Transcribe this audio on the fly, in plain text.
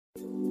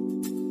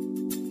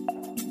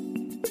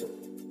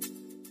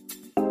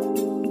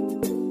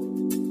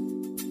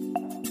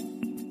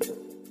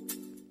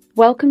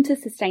Welcome to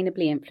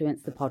Sustainably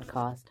Influenced, the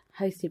podcast,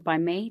 hosted by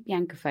me,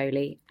 Bianca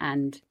Foley,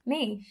 and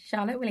me,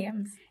 Charlotte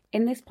Williams.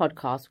 In this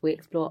podcast, we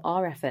explore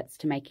our efforts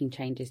to making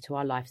changes to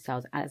our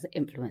lifestyles as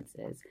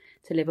influencers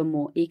to live a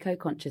more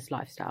eco-conscious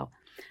lifestyle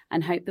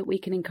and hope that we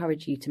can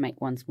encourage you to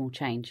make one small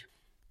change.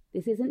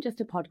 This isn't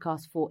just a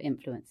podcast for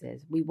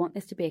influencers. We want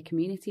this to be a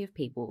community of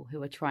people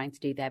who are trying to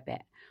do their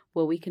bit,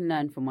 where we can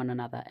learn from one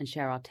another and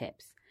share our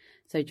tips.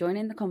 So join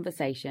in the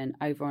conversation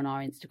over on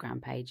our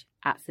Instagram page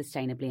at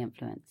Sustainably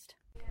Influenced.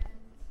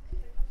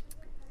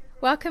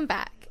 Welcome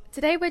back.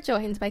 Today we're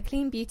joined by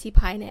clean beauty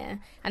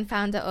pioneer and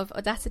founder of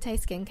Odacité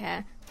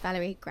skincare,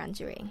 Valerie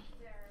GRANDURY.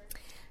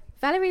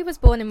 Valerie was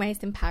born and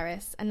raised in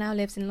Paris and now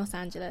lives in Los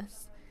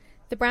Angeles.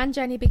 The brand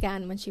journey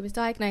began when she was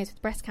diagnosed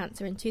with breast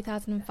cancer in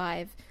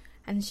 2005,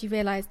 and she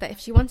realised that if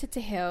she wanted to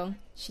heal,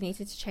 she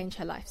needed to change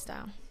her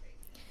lifestyle.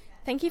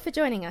 Thank you for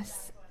joining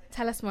us.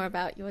 Tell us more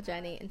about your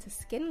journey into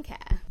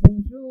skincare.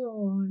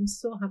 Bonjour, I'm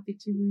so happy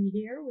to be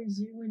here with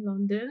you in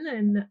London,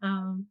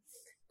 and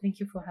thank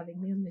you for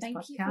having me on this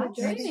podcast. Thank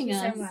you for joining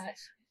us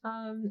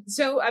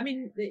so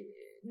much.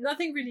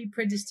 Nothing really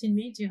predestined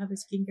me to have a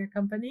skincare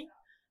company.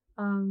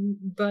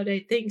 But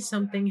I think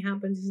something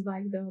happens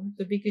like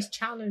the biggest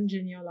challenge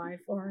in your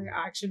life, or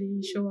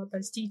actually show up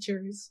as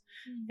teachers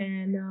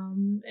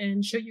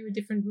and show you a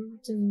different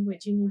route and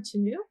what you need to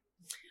do.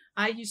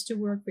 I used to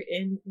work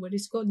in what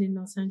is called in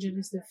Los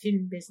Angeles the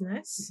film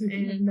business,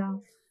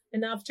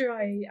 and after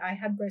I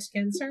had breast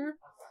cancer,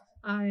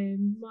 I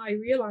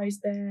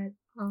realized that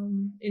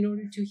in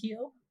order to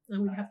heal, I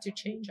would have to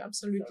change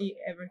absolutely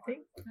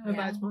everything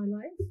about my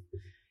life.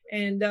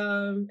 And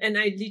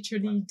I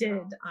literally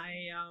did.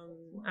 I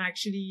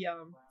actually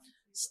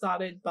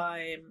started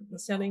by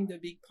selling the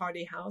big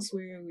party house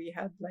where we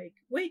had like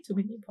way too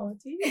many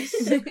parties.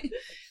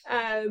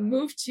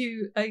 Moved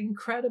to an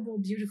incredible,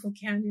 beautiful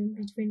canyon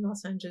between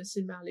Los Angeles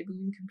and Malibu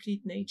in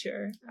complete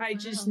nature. I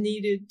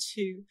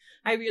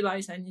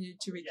realized I needed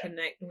to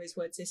reconnect with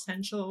what's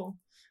essential,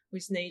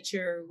 with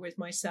nature, with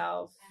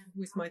myself,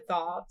 with my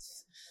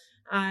thoughts.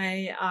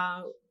 I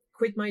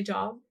quit my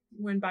job,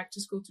 went back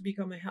to school to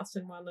become a health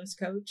and wellness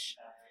coach,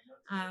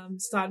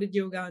 started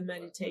yoga and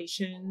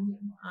meditation,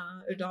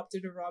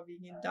 adopted a raw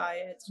vegan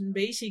diet, and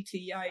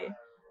basically I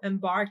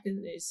embarked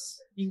in this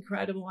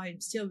incredible,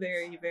 I'm still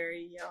very,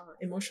 very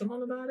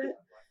emotional about it,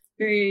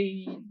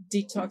 very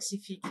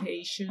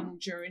detoxification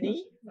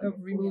journey of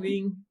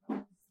removing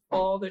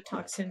all the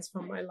toxins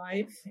from my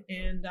life.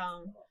 And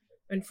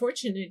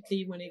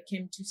unfortunately, when it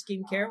came to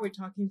skincare, we're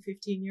talking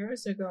 15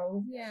 years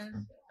ago,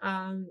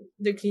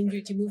 the clean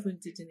beauty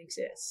movement didn't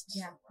exist,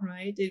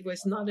 right? It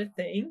was not a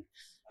thing.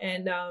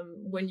 And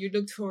when you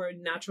looked for a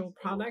natural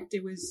product,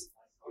 it was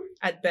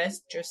at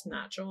best just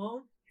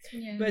natural.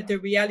 Yeah. But the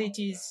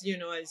reality is,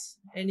 as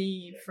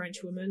any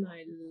French woman,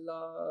 I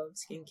love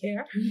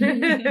skincare.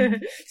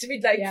 It's a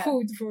bit like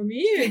food for me.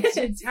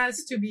 It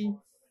has to be.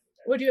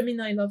 What do you mean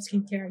I love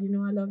skincare?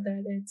 I love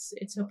that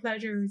it's a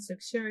pleasure, it's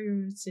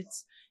luxurious,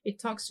 it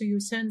talks to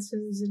your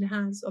senses, it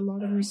has a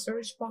lot of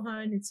research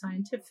behind, it's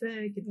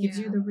scientific, it gives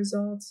you the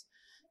results.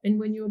 And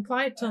when you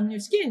apply it on your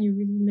skin, you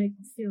really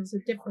feels a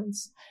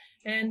difference.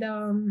 And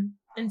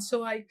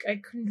so I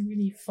couldn't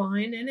really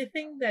find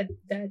anything that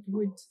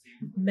would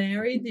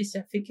marry this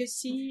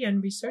efficacy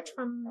and research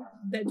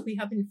that we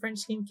have in French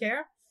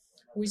skincare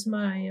with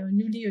my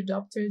newly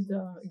adopted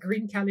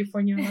green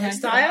California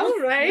lifestyle,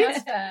 right?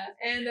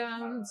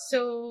 And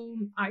so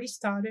I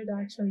started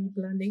actually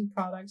blending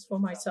products for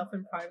myself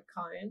and private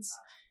clients.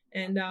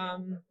 And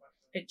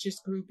it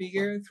just grew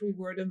bigger through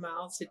word of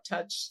mouth. It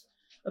touched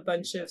a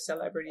bunch of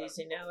celebrities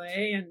in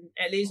LA. And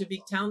LA is a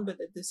big town, but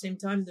at the same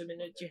time, the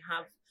minute you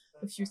have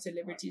a few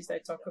celebrities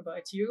that talk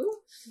about you.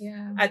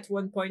 Yeah. At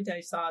one point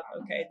I thought,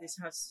 okay,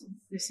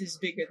 this is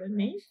bigger than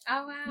me.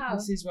 Oh, wow.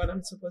 This is what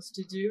I'm supposed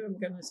to do. I'm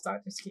going to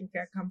start a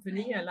skincare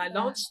company. And I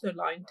launched the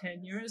line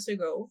 10 years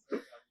ago,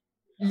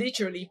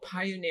 literally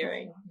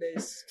pioneering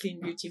this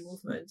clean beauty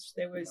movement.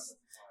 There was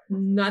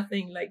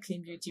nothing like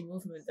clean beauty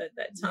movement at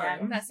that time.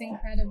 Yeah, that's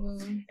incredible.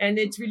 And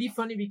it's really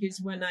funny because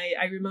when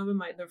I remember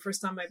the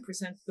first time I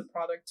presented the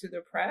product to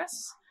the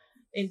press,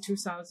 in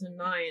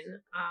 2009,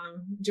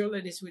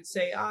 journalists would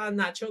say,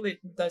 natural, it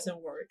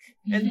doesn't work.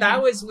 And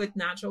that was what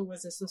natural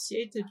was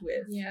associated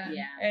with. Yeah.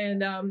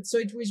 And so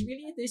it was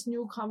really this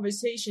new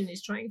conversation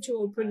is trying to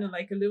open a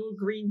little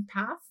green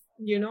path,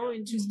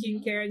 into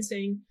skincare and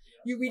saying,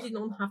 you really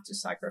don't have to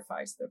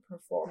sacrifice the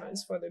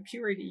performance for the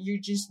purity. You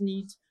just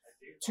need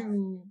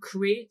to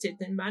create it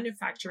and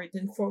manufacture it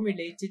and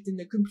formulate it in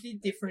a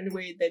complete different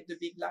way that the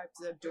big labs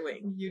are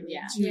doing. You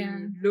need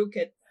to look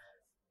at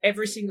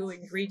every single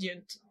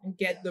ingredient and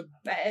get the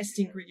best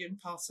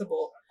ingredient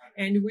possible.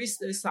 And with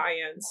the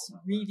science,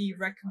 really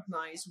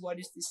recognize what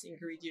is this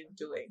ingredient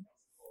doing.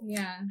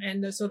 Yeah.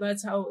 And so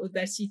that's how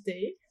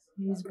Odacité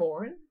is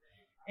born.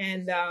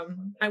 And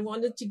I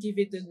wanted to give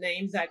it a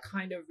name that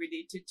kind of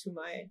related to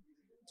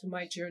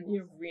my journey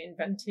of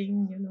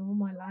reinventing,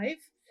 my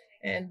life.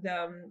 And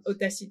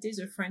Odacité is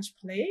a French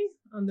play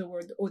on the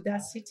word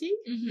audacity.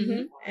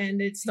 Mm-hmm.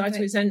 And it starts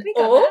with an We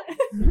got O.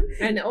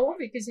 that. An O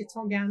because it's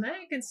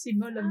organic and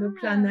symbol of the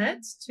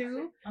planet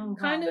too. Oh,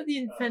 Kind wow. of the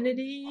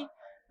infinity.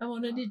 I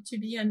wanted it to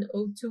be an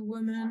ode to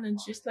women, and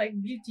just like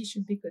beauty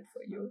should be good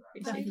for you, I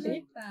love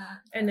basically. that.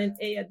 And then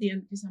A at the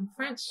end because I'm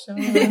French, so I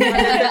wanted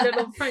a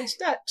little French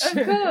touch. Of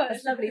course.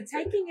 That's lovely.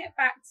 Taking it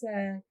back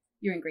to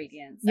your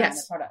ingredients and the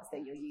Yes. products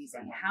that you're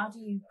using, how do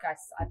you guys,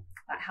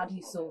 how do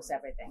you source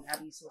everything? How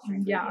do you source your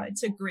ingredients? Yeah,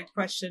 it's a great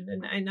question,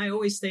 and I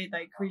always say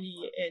like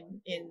really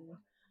in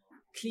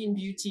clean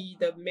beauty,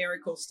 the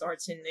miracle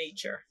starts in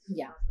nature.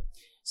 Yeah.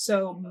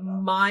 So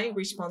my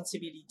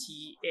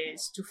responsibility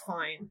is to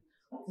find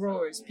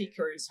growers,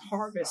 pickers,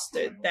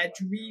 harvesters that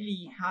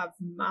really have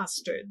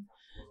mastered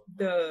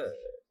the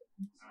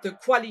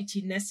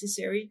quality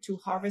necessary to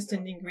harvest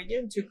an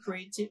ingredient to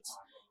create it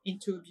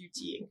into a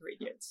beauty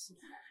ingredient.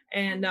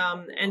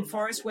 And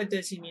for us, what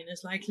does it mean?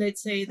 It's like,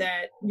 let's say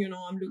that,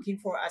 I'm looking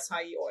for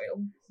acai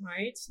oil,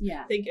 right?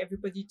 Yeah. I think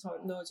everybody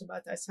knows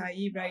about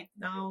acai right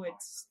now.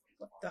 It's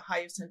the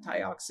highest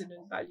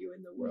antioxidant value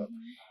in the world.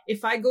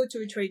 If I go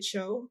to a trade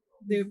show,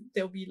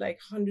 there'll be like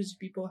hundreds of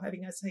people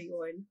having acai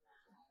oil.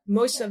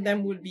 Most of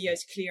them will be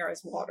as clear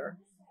as water,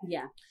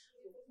 Yeah.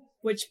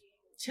 which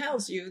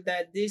tells you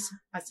that this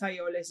acai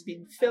oil has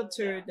been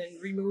filtered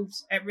and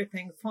removes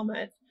everything from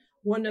it.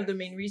 One of the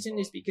main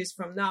reasons is because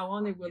from now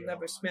on, it will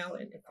never smell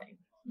anything,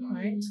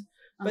 right?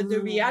 But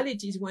the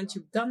reality is once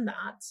you've done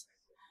that,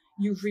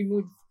 you've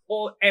removed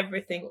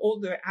everything, all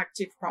the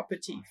active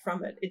property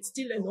from it. It's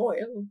still an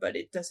oil, but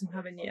it doesn't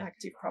have any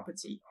active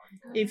property.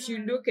 If you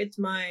look at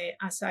my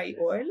acai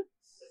oil,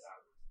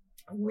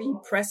 we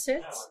press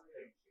it,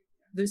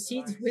 the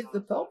seeds with the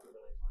pulp.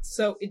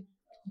 So it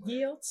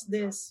yields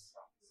this.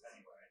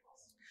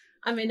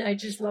 I mean, I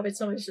just love it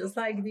so much. It's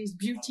like this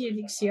beauty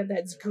elixir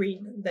that's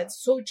green,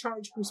 that's so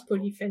charged with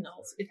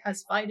polyphenols. It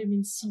has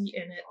vitamin C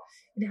in it.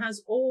 It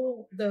has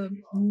all the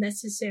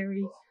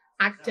necessary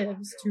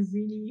actives to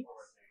really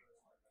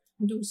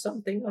do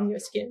something on your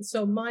skin.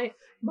 So my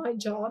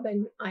job,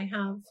 and I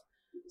have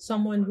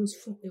someone whose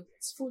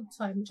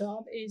full-time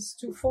job, is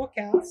to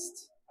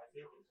forecast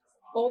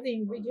all the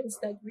ingredients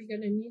that we're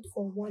going to need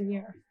for 1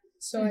 year.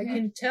 So I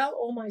can tell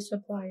all my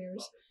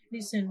suppliers,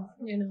 listen,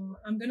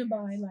 I'm going to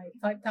buy like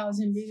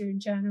 5,000 liter in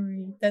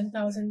January,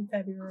 10,000 in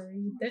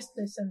February, this,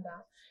 and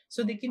that.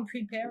 So they can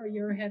prepare a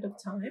year ahead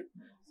of time,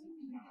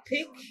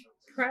 pick,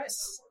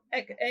 press,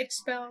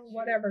 expel,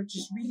 whatever,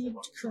 just really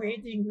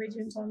create the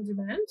ingredients on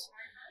demand.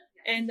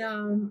 And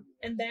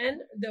then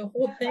the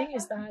whole thing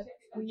is that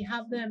we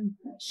have them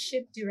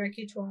shipped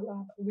directly to our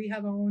lab. We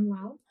have our own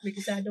lab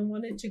because I don't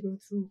want it to go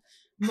through.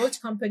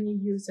 Most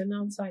companies use an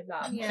outside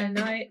lab. Yeah. And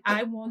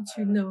I want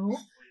to know,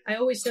 I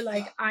always say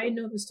like, I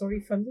know the story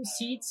from the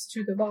seeds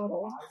to the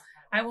bottle.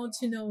 I want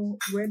to know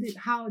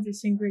how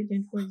this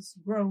ingredient was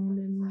grown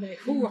and like,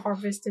 who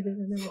harvested it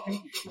and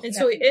everything. And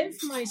so if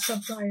my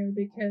supplier,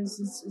 because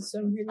it's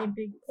a really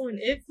big point,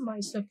 if my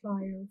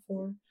supplier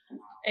for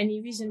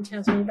any reason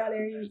tells me,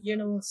 Valerie,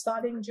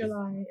 starting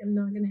July, I'm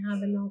not going to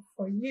have enough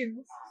for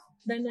you,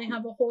 then I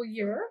have a whole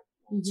year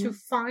to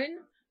find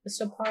a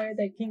supplier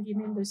that can give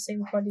me the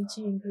same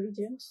quality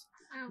ingredients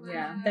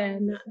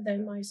than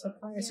my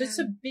supplier. Yeah. So it's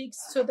a big,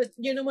 so that,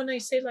 when I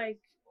say like,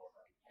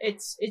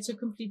 it's a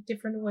complete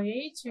different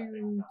way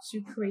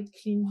to create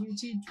clean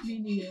beauty. It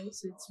really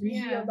is. It's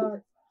really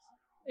about,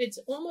 it's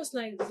almost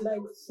like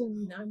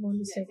food. I want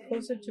to say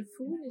closer to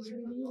food is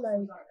really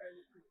like,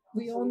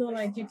 we all know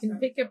like you can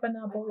pick up an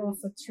apple off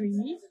a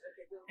tree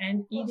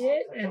and eat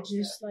it and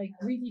just like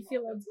really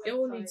feel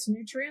all its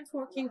nutrients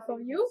working for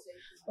you,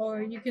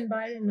 or you can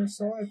buy it in a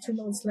store 2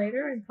 months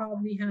later and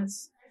probably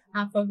has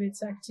half of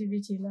its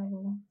activity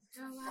level.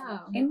 Oh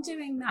wow! In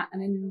doing that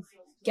and in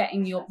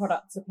getting your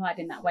product supplied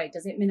in that way,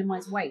 does it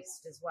minimize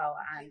waste as well?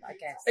 And I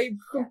guess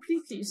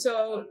completely.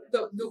 So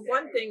the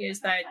one thing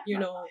is that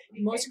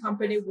most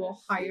companies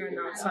will hire an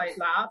outside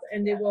lab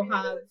and they will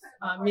have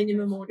a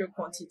minimum order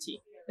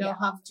quantity. They'll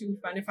have to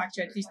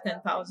manufacture at least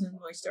 10,000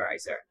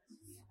 moisturizer.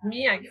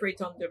 Me, I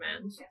create on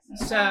demand.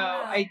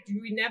 So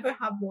we never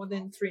have more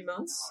than 3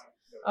 months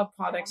of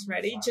products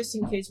ready, just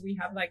in case we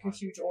have like a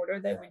huge order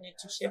that we need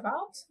to ship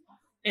out.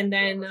 And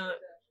then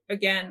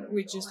again,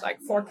 we just like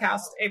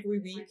forecast every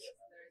week.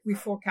 We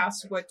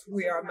forecast what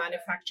we are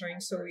manufacturing.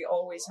 So we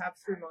always have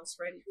 3 months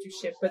ready to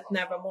ship, but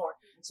never more.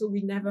 So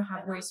we never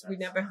have waste. We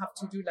never have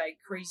to do like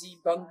crazy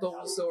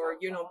bundles or,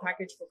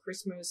 package for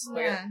Christmas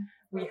where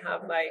we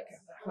have like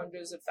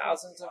hundreds of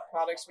thousands of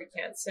products we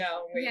can't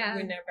sell. We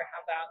never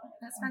have that.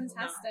 That's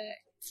fantastic.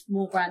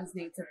 More brands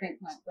need to think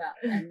like that.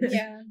 And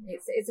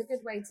it's a good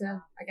way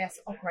to, I guess,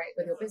 operate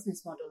with your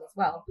business model as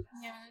well.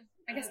 Yeah.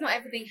 I guess not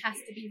everything has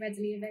to be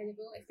readily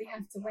available if we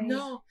have to wait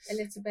a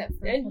little bit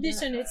for and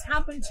listen, it's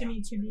happened to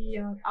me to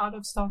be out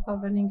of stock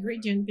of an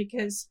ingredient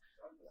because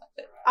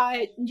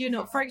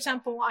for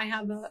example, I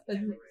have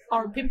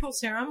our pimple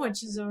serum,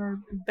 which is our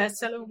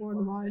bestseller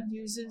worldwide,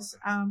 uses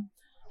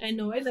an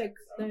oil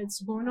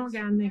that's grown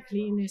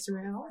organically in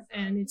Israel,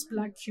 and it's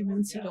black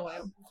cumin seed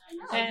oil.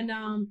 And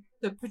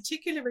the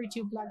particularity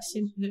of black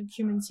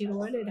cumin seed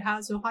oil, it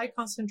has a high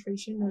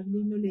concentration of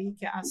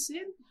linoleic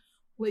acid,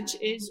 which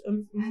is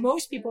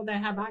most people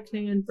that have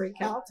acne and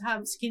breakout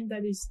have skin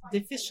that is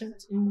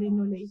deficient in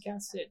linoleic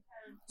acid.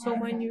 So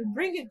when you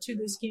bring it to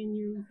the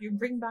skin, you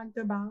bring back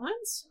the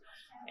balance.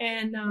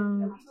 And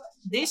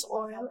this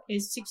oil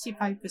is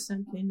 65%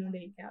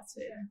 linoleic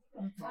acid.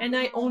 And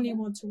I only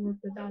want to work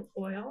with that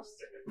oil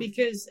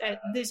because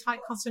this high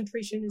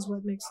concentration is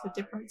what makes the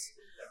difference.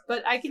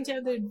 But I can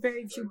tell that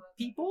very few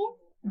people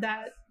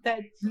that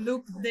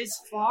look this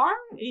far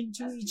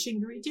into each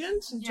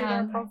ingredient, into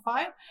their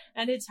profile.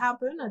 And it's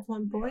happened at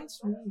one point.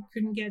 We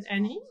couldn't get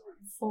any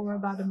for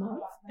about a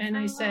month. And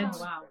I said,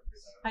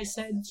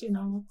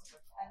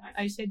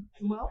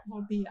 well,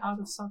 we'll be out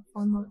of stock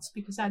for months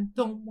because I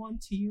don't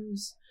want to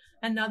use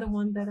another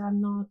one that I'm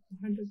not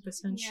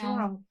 100%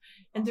 sure of.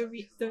 And the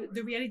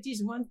reality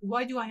is,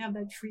 why do I have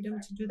that freedom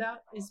to do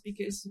that? Is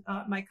because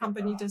my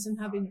company doesn't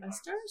have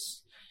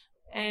investors.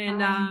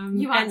 And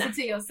you want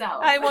to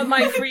yourself. I want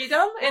my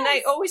freedom, and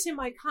I always say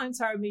my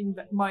clients are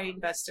my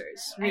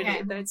investors. Really,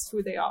 okay. That's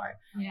who they are,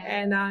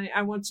 and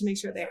I want to make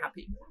sure they're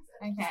happy.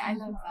 Okay, I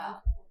love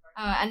that.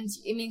 And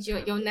it means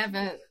you'll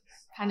never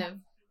kind of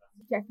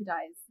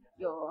jeopardize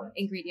your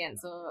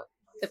ingredients or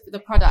the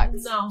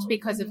products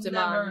because of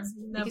demand,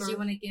 because you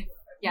want to give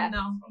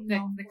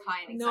the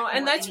client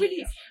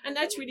and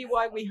that's really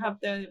why we have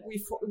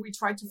we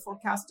try to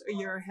forecast a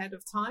year ahead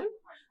of time,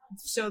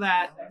 so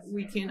that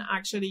we can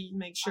actually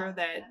make sure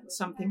that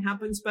something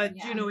happens. But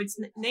it's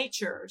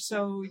nature,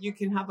 so you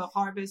can have a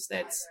harvest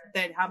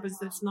that happens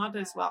that's not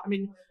as well. I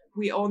mean,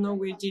 we all know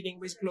we're dealing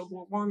with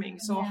global warming,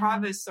 so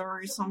harvests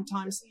are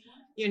sometimes,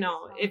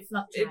 if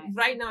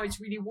right now it's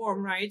really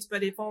warm, right?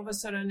 But if all of a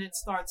sudden it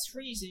starts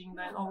freezing,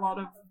 then a lot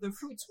of the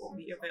fruits won't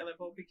be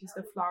available because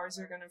the flowers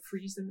are going to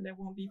freeze and they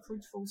won't be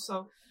fruitful.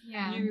 So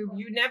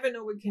you never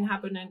know what can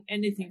happen, and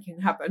anything can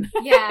happen.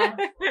 Yeah,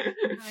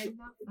 I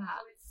love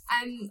that.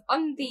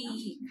 On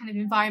the kind of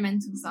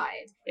environmental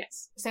side,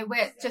 yes. So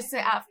we're just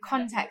out of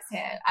context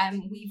here.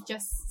 We've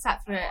just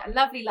sat through a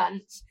lovely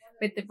lunch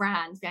with the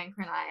brand, Bianca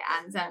and I,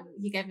 and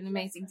you gave an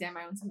amazing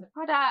demo on some of the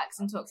products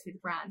and talked through the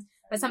brand.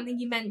 But something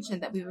you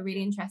mentioned that we were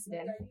really interested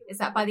in is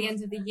that by the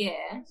end of the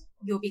year,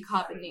 you'll be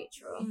carbon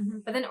neutral. Mm-hmm.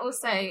 But then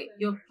also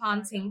you're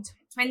planting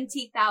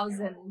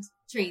 20,000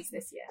 trees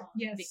this year.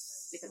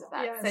 Yes. Because of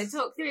that. Yes. So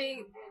talk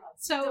through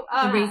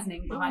the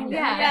reasoning behind it.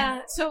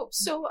 Yeah. So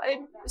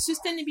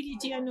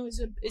sustainability, I know,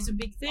 is a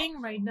big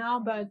thing right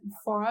now, but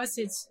for us,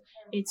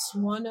 it's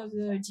one of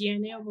the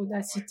DNA of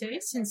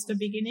Odacité since the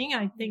beginning.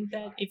 I think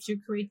that if you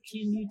create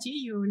clean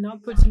beauty, you're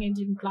not putting it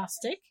in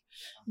plastic.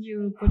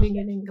 You're putting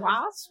it in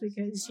glass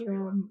because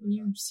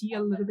you see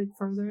a little bit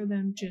further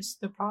than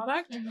just the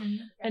product. Mm-hmm.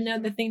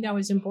 Another thing that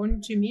was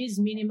important to me is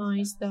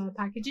minimize the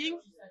packaging.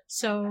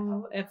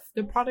 So if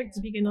the product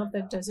is big enough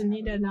that doesn't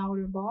need an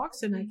outer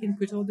box, and I can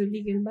put all the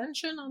legal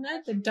mention on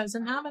it that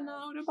doesn't have an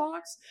outer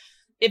box.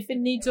 If it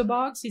needs a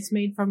box, it's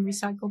made from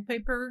recycled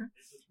paper.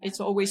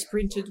 It's always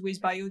printed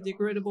with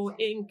biodegradable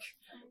ink.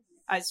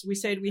 As we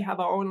said, we have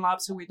our own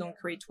lab, so we don't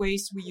create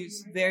waste. We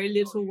use very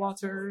little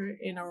water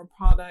in our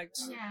product.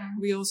 Yeah.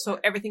 We also,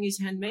 everything is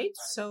handmade,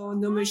 so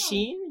no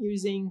machine,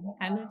 using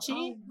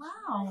energy.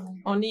 Oh, wow.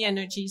 Only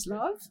energy is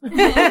love. And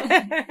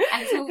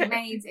it's all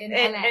made in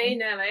LA. In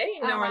LA,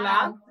 in our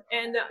lab.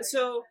 And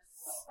so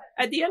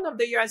at the end of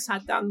the year, I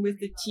sat down with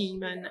the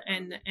team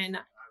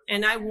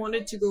and I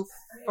wanted to go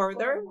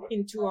further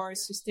into our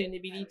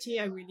sustainability.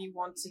 I really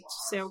wanted to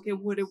say, okay,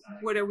 what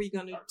are we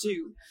going to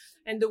do?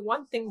 And the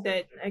one thing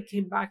that I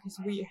came back is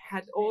we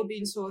had all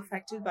been so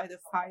affected by the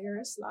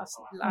fires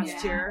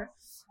last year.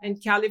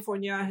 And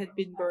California had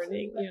been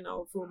burning,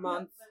 for a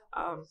month.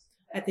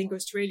 I think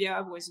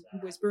Australia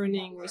was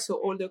burning. We saw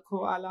all the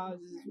koalas.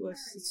 It was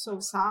so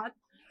sad.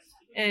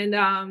 And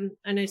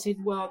I said,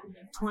 well,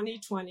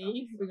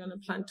 2020, we're going to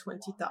plant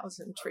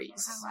 20,000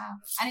 trees. Oh, wow.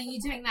 And are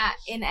you doing that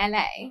in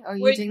LA or are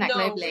you doing that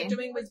globally? No, we're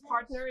doing with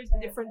partners in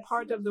different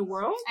parts of the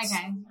world.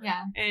 Okay,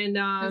 yeah. And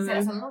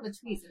there's a lot of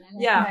trees in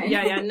LA.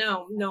 Yeah,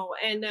 no.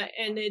 And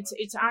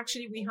it's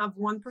actually, we have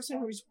one person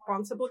who is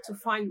responsible to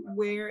find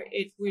where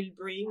it will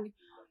bring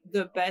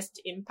the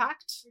best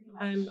impact.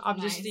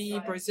 Obviously,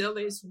 nice. Brazil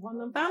is one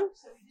of them.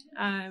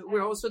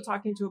 We're also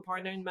talking to a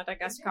partner in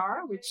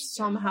Madagascar, which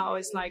somehow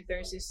is like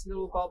there's this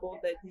little bubble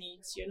that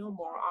needs,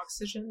 more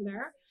oxygen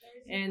there.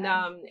 And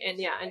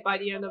by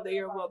the end of the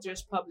year, we'll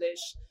just publish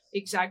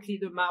exactly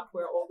the map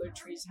where all the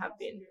trees have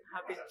been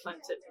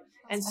planted.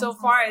 And so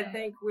far, I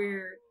think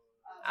we're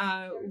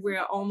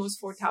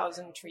almost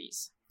 4,000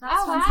 trees.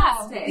 That's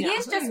fantastic. The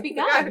year's just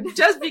begun.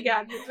 Just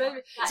begun.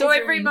 So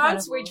every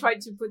month we try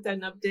to put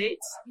an update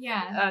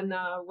on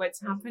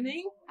what's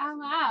happening. Oh,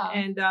 wow.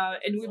 And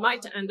we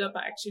might end up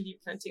actually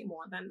planting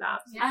more than that.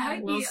 Yeah.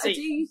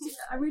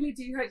 I really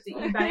do hope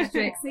that you manage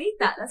to exceed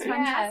that. That's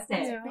fantastic.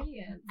 Yeah, that's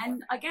brilliant.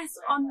 And I guess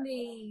on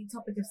the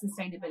topic of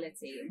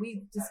sustainability,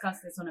 we've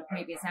discussed this on a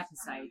previous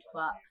episode,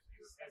 but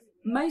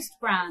most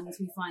brands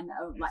we find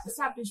that are like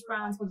established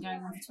brands, been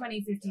going on for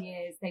 20, 50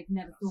 years, they've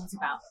never thought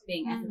about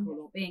being ethical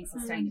or being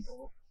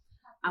sustainable.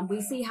 And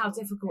we see how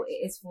difficult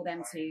it is for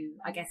them to,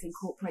 I guess,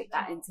 incorporate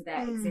that into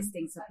their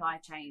existing supply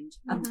chain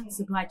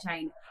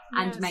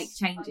and make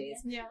changes.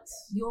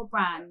 Yes. Your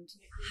brand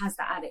has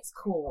that at its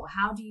core.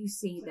 How do you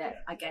see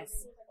that, I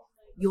guess,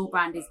 your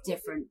brand is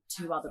different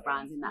to other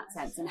brands in that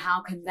sense? And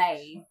how can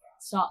they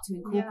start to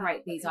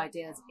incorporate these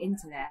ideas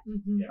into their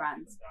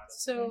brands?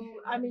 So,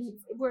 I mean,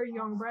 we're a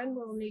young brand,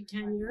 we're only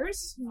 10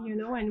 years,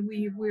 and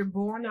we're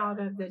born out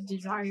of the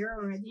desire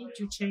already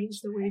to change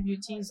the way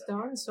beauty is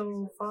done.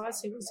 So for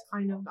us, it was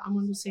kind of, I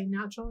want to say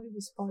natural, it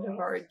was part of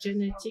our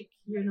genetic,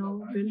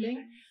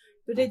 building.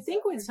 But I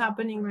think what's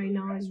happening right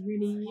now is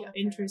really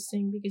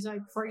interesting because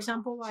for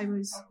example, I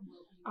was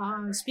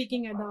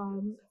speaking at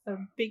a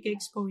big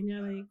expo in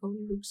LA called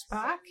Lux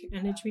Pack,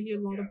 and it's really a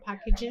lot of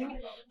packaging.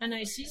 And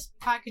I see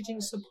packaging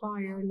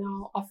supplier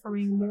now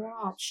offering more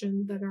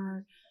options that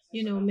are,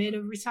 made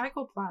of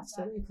recycled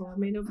plastic or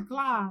made of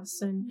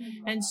glass,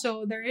 and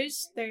so there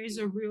is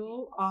a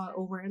real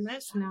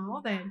awareness now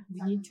that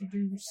we need to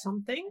do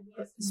something,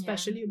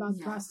 especially about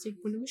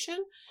plastic pollution.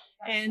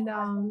 And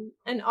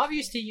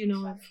obviously,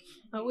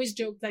 I always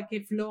joke like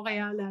if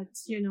L'Oréal had,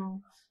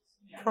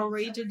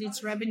 prorated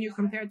its revenue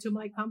compared to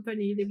my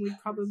company, they would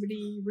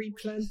probably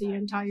replant the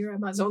entire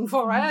Amazon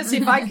forest.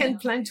 If I can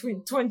plant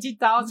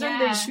 20,000,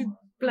 they should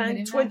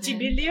plant 20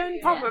 billion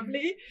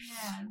probably.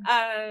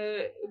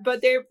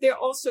 But they're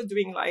also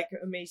doing like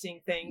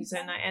amazing things,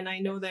 and I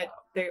know that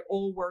they're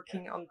all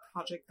working on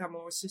projects that are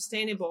more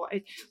sustainable.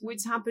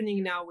 What's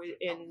happening now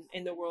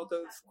in the world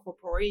of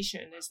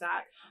corporation is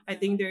that I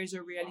think there is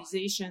a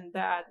realization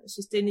that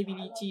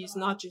sustainability is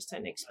not just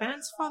an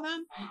expense for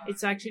them,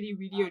 it's actually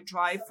really a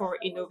drive for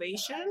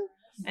innovation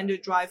and a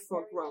drive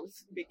for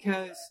growth,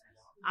 because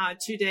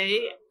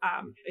today,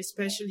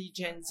 especially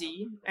Gen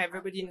Z,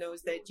 everybody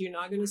knows that you're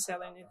not going to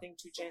sell anything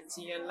to Gen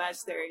Z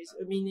unless there is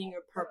a meaning,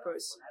 a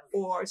purpose,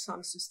 or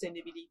some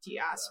sustainability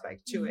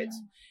aspect to it.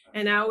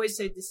 And I always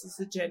say this is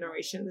the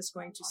generation that's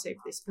going to save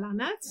this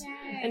planet.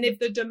 Yay. And if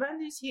the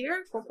demand is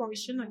here,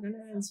 corporations are going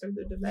to answer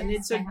the demand.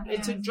 Yes,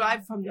 it's a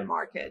drive from the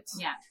market.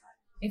 Yeah.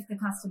 If the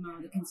customer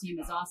or the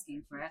consumer is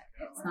asking for it,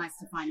 it's nice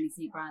to finally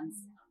see brands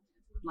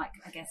like,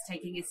 I guess,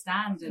 taking a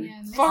stand and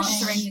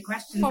answering the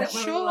questions that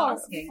we're all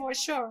asking.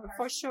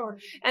 For sure.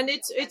 And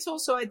it's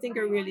also, I think,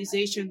 a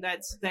realization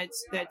that's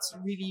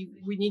really,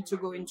 we need to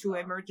go into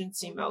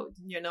emergency mode.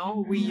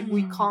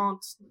 We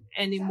can't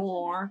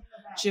anymore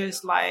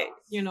just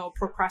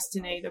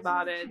procrastinate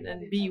about it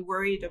and be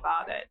worried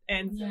about it.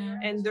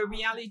 And the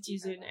reality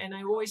is, and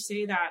I always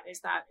say that,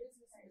 is that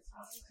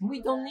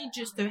we don't need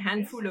just a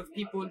handful of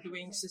people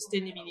doing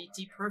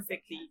sustainability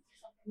perfectly.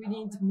 We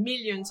need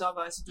millions of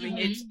us doing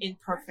it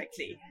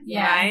imperfectly,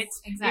 right?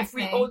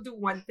 Exactly. If we all do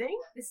one thing.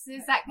 This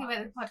is exactly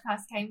where the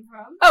podcast came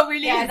from. Oh,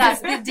 really? Yeah,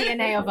 that's the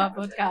DNA of our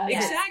podcast.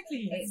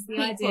 Exactly. It's the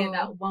idea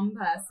that one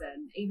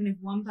person, even if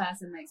one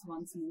person makes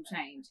one small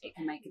change, it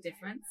can make a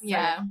difference.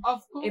 Yeah, so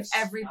of course. If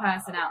every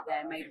person out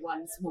there made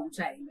one small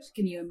change,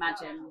 can you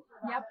imagine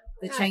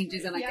the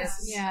changes? And I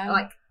guess,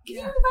 can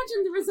you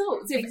imagine the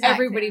results if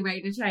everybody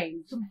made a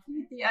change?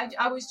 Completely.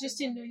 I was just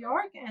in New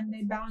York and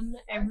they banned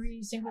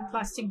every single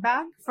plastic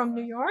bag from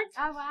New York.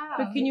 Oh, wow.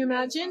 But can you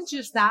imagine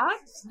just that?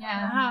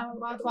 Yeah.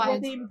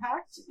 What the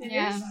impact it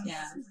is?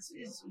 Yeah.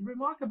 It's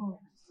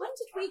remarkable. When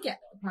did we get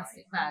the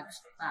plastic bag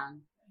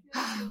ban?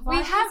 We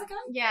have,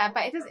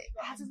 but it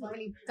hasn't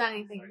really done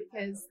anything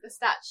because the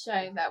stats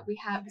show that we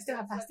still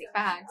have plastic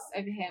bags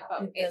over here,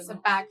 but it's a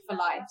bag for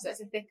life, so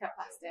it's a thicker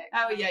plastic.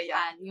 Oh yeah.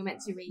 And you're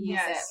meant to reuse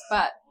it,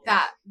 but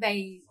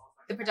the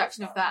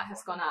production of that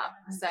has gone up,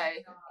 so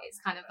it's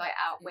kind of like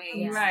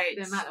outweighs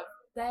the amount of.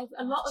 There's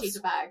a lot of cheaper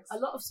bags. A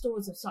lot of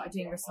stores have started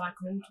doing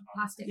recycled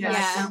plastic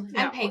bags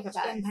and paper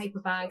bags. And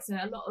paper bags. So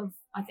a lot of,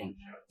 I think,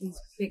 these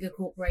bigger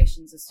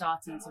corporations are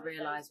starting to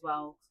realise,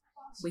 well,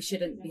 we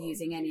shouldn't be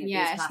using any of these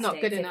plastics. It's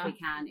not good enough.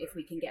 If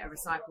we can get a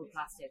recycled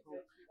plastic or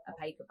a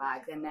paper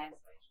bag, then they're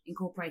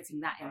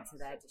incorporating that into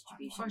their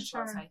distribution. For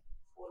sure. So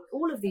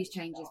all of these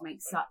changes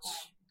make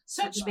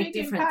such a big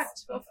difference.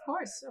 Impact, of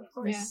course.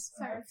 Yeah.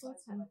 So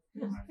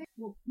important.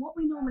 Well, what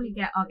we normally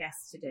get our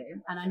guests to do,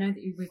 and I know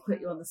that we've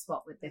put you on the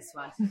spot with this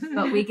one,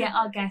 but we get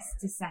our guests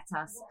to set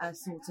us a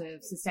sort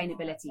of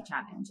sustainability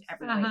challenge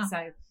every week.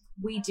 So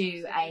we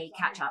do a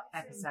catch-up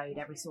episode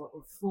every sort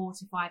of 4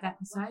 to 5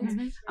 episodes,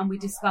 and we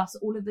discuss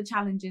all of the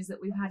challenges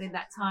that we've had in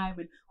that time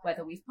and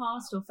whether we've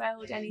passed or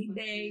failed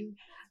anything.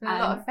 A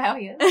lot of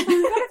failures. We've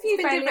had a few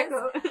failures.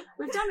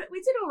 We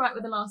did all right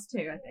with the last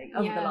 2, I think.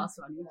 Over the last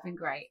one, we've been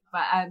great.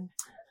 But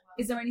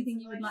is there anything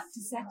you would like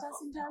to set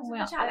us in terms of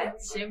the challenge?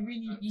 It's a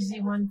really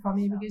easy one for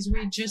me because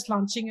we're just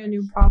launching a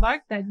new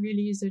product that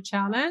really is a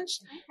challenge.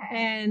 Okay.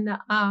 And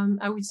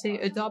I would say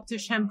adopt a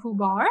shampoo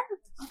bar.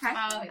 Okay.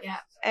 Oh, yeah.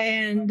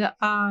 And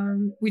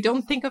we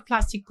don't think of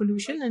plastic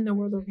pollution in the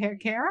world of hair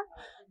care,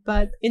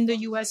 but in the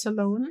US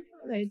alone,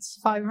 it's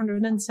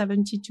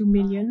 572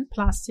 million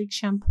plastic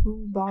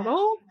shampoo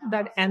bottles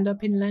that end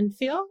up in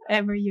landfill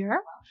every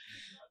year.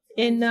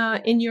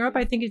 In Europe,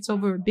 I think it's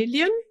over 1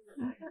 billion.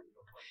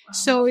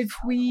 So if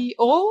we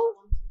all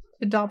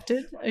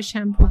adopted a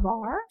shampoo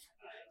bar,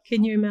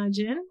 can you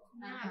imagine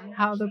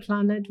how the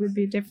planet would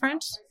be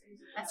different?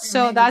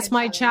 So that's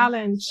my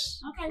challenge.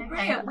 Okay,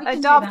 brilliant. We can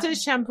Adopt do a that.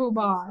 shampoo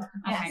bar.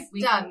 Okay,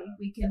 done.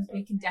 We can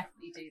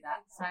definitely do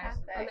that. So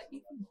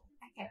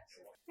Okay.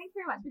 Thank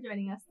you very much for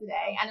joining us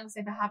today and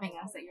also for having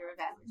us at your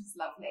event, which is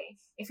lovely.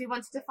 If we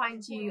wanted to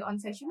find you on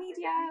social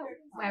media,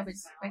 where could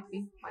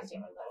we find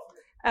you?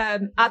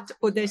 At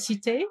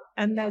Odacité,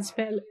 and that's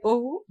spelled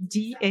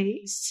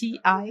Odacite.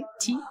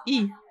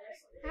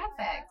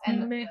 Perfect.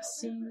 And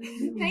Merci.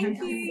 thank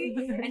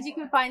you. And you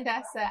can find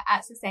us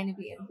at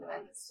Sustainably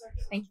Influenced.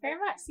 Thank you very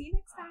much. See you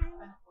next time.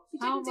 you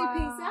didn't do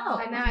peace out.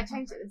 I know, I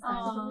changed it this time.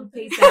 Oh,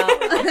 peace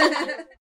out.